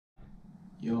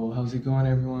Yo, how's it going,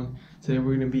 everyone? Today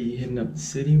we're gonna be hitting up the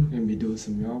city. We're gonna be doing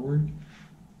some yard work,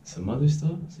 some other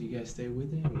stuff. So you guys stay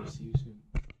with it, and we'll see you soon.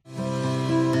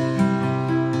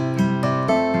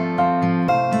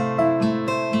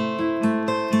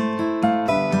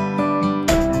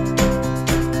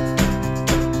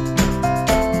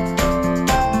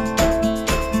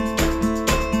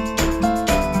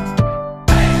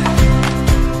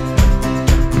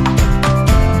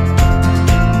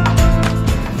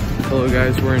 Hello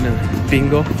guys, we're in a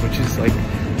bingo, which is like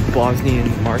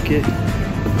Bosnian market.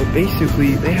 But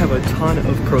basically, they have a ton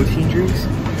of protein drinks.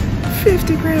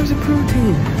 50 grams of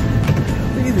protein.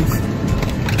 Look at this.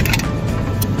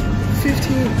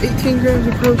 18 grams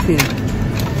of protein.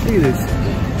 Look at this.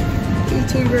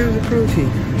 18 grams of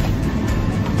protein.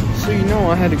 So you know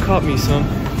I had to cop me some.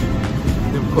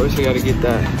 And of course I gotta get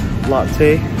that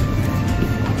latte.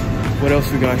 What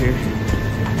else we got here?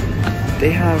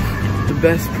 They have the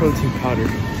best protein powder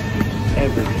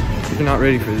ever. If you're not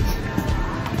ready for this.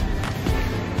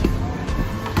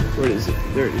 Where is it?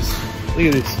 There it is. Look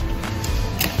at this.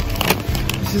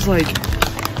 This is like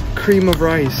cream of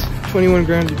rice. 21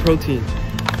 grams of protein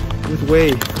with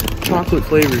whey, chocolate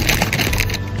flavored.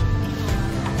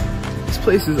 This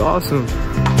place is awesome.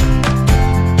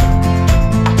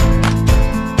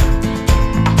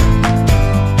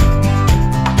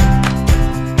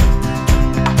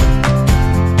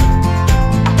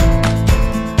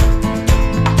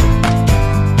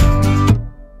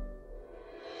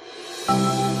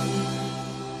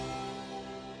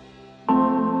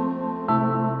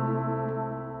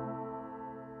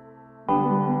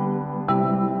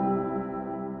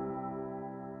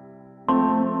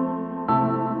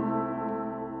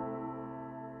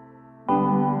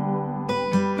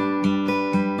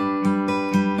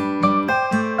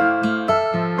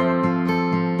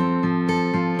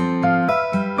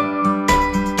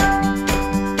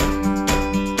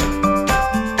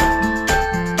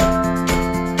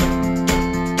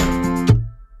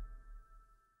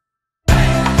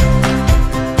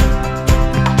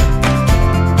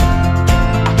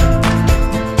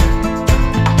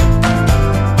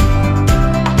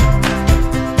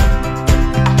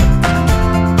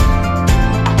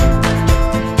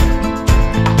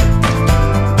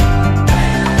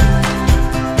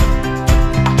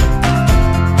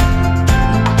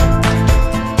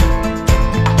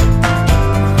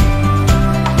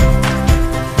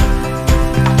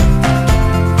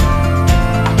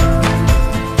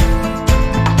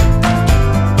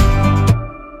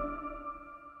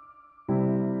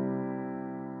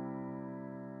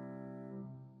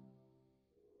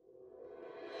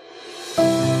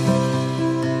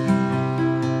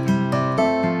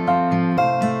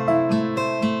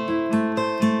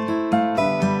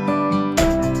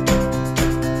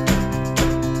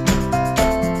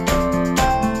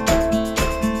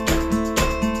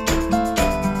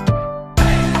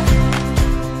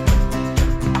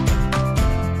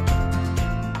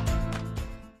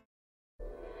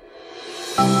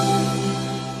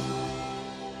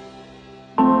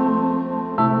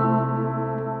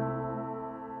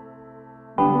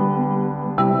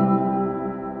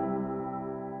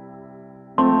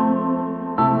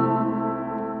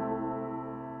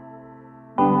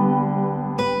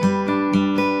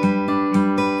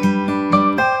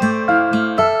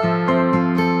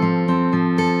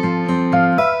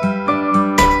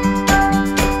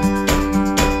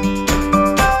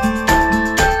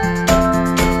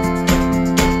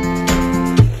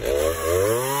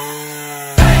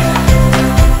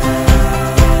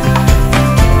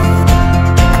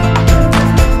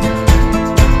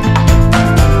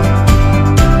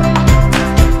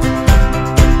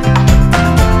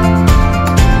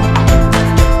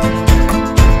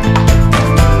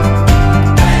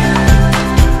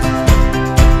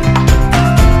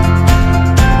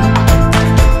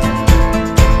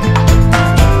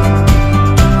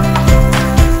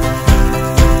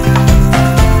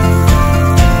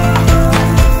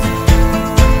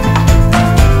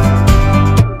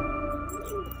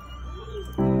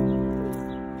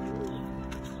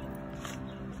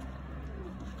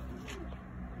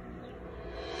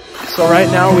 So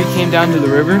right now we came down to the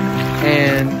river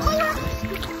and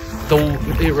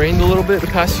it rained a little bit the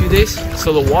past few days,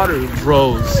 so the water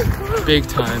rose big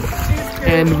time.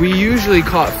 And we usually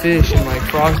caught fish and like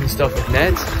frogs and stuff with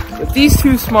nets, but these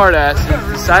two smart asses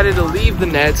decided to leave the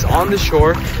nets on the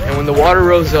shore, and when the water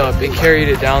rose up, it carried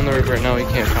it down the river and now we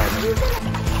can't find them.